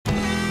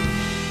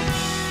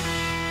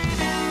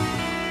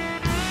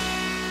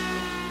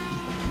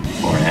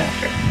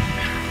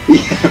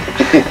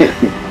What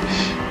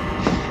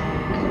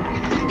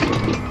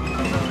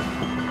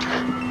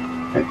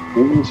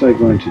was I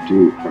going to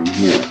do from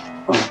here?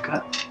 Oh,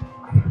 God.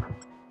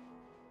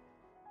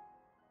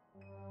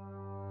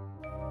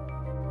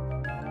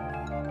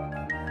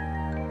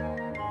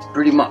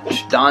 Pretty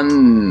much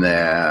done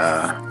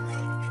there.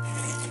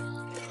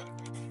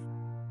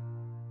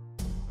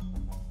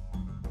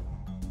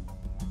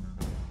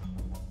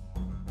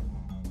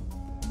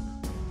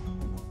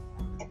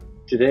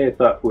 Today I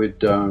thought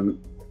we'd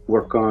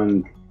work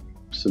on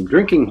some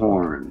drinking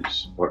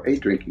horns, or a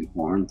drinking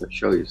horn. I'll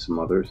show you some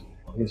others.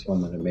 Here's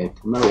one that I made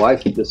for my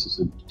wife. This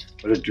is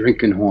what a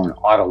drinking horn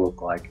ought to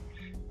look like.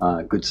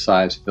 Good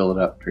size, fill it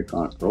up, drink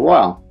on it for a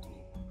while.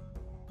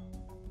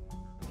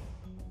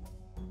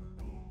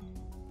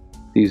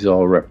 These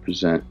all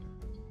represent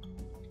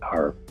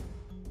our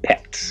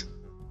pets.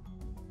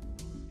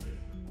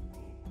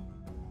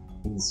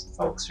 These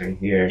folks right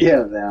here.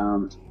 Yeah,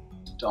 the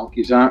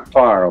donkeys aren't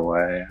far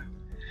away.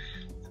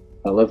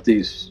 I love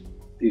these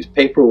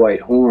paperwhite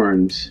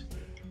horns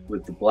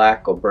with the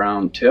black or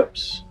brown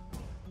tips.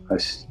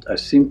 I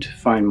seem to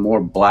find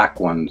more black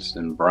ones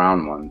than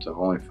brown ones. I've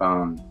only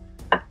found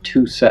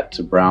 2 sets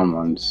of brown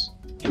ones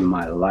in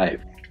my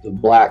life. The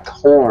black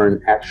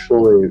horn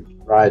actually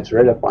rides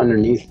right up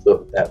underneath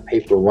that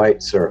paper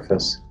white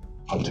surface.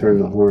 I'll turn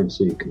the horn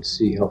so you can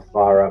see how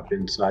far up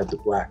inside the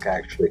black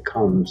actually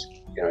comes.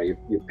 You know,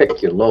 you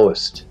pick your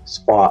lowest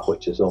spot,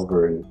 which is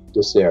over in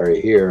this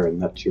area here,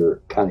 and that's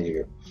your kind of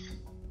your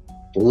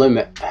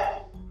limit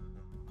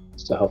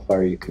as to how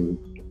far you can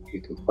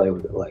play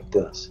with it like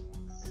this.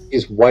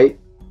 These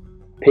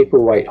paper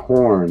white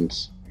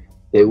horns,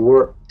 they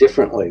work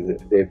differently.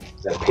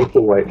 That paper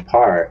white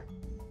part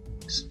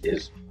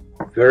is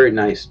very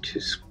nice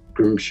to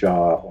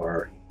scrimshaw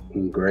or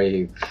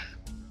engrave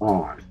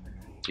on.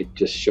 It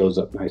just shows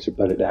up nicer,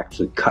 but it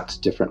actually cuts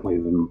differently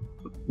than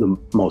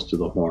most of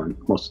the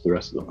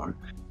rest of the horn.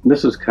 And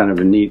this is kind of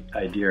a neat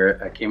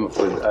idea I came up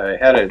with. I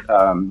had it,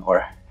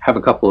 or have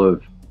a couple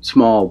of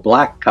small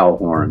black cow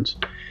horns,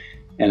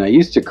 and I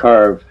used to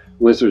carve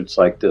wizards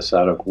like this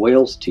out of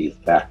whale's teeth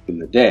back in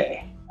the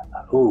day. I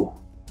thought, ooh,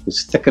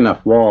 it's thick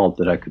enough wall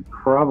that I could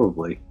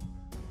probably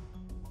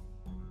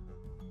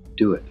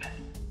do it,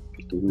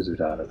 get the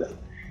wizard out of it.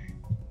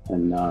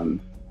 And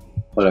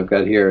what I've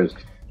got here is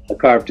I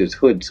carved his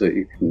hood so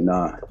you can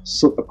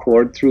slip a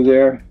cord through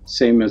there,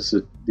 same as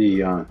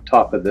the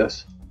top of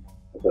this.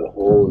 I've got a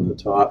hole in the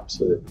top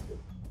so that you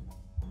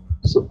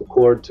can slip a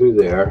cord through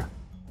there.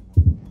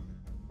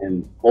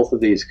 And both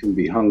of these can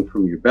be hung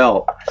from your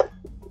belt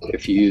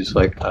if you use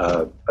like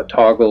a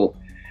toggle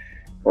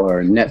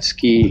or a net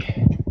ski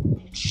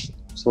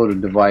sort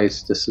of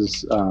device. This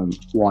is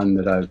one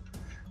that I've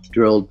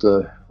drilled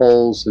the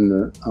holes in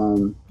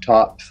the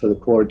top for the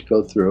cord to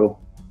go through,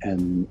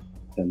 and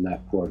then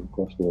that cord, of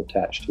course, will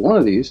attach to one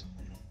of these.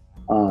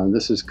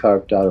 This is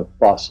carved out of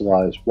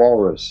fossilized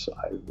walrus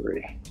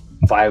ivory,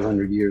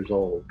 500 years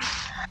old.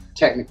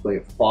 Technically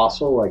a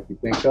fossil, like you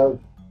think of,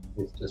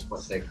 it's just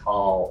what they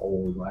call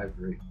old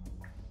ivory.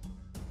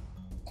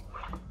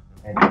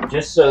 And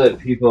just so that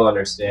people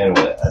understand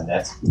what a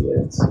net ski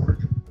is.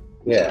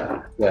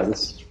 Yeah,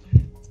 this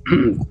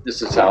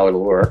this is how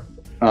it'll work.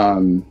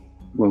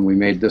 When we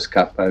made this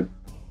cup, I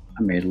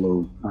made a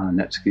little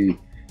net ski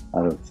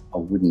out of a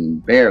wooden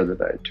bear that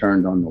I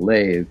turned on the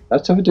lathe.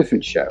 That's a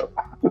different show.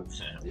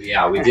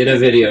 Yeah, we did a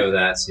video of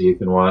that, so you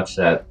can watch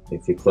that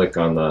if you click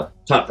on the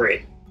top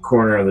right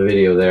corner of the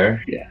video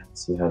there. Yeah.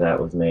 See how that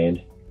was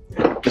made.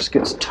 Just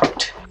gets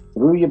tucked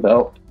through your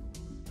belt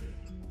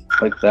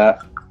like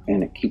that,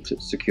 and it keeps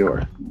it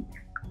secure.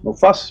 No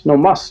fuss, no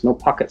muss, no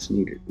pockets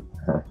needed.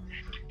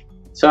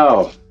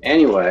 So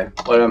anyway,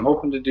 what I'm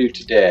hoping to do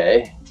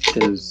today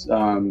is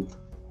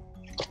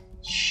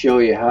show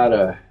you how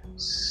to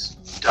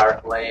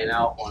start laying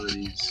out one of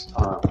these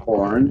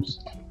horns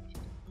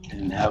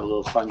and have a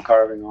little fun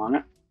carving on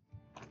it.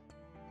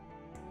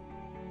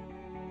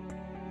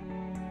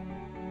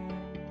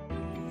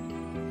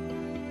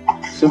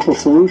 Simple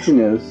solution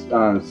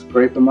is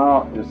scrape them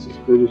out just as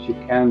good as you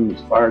can,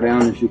 as far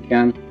down as you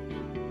can.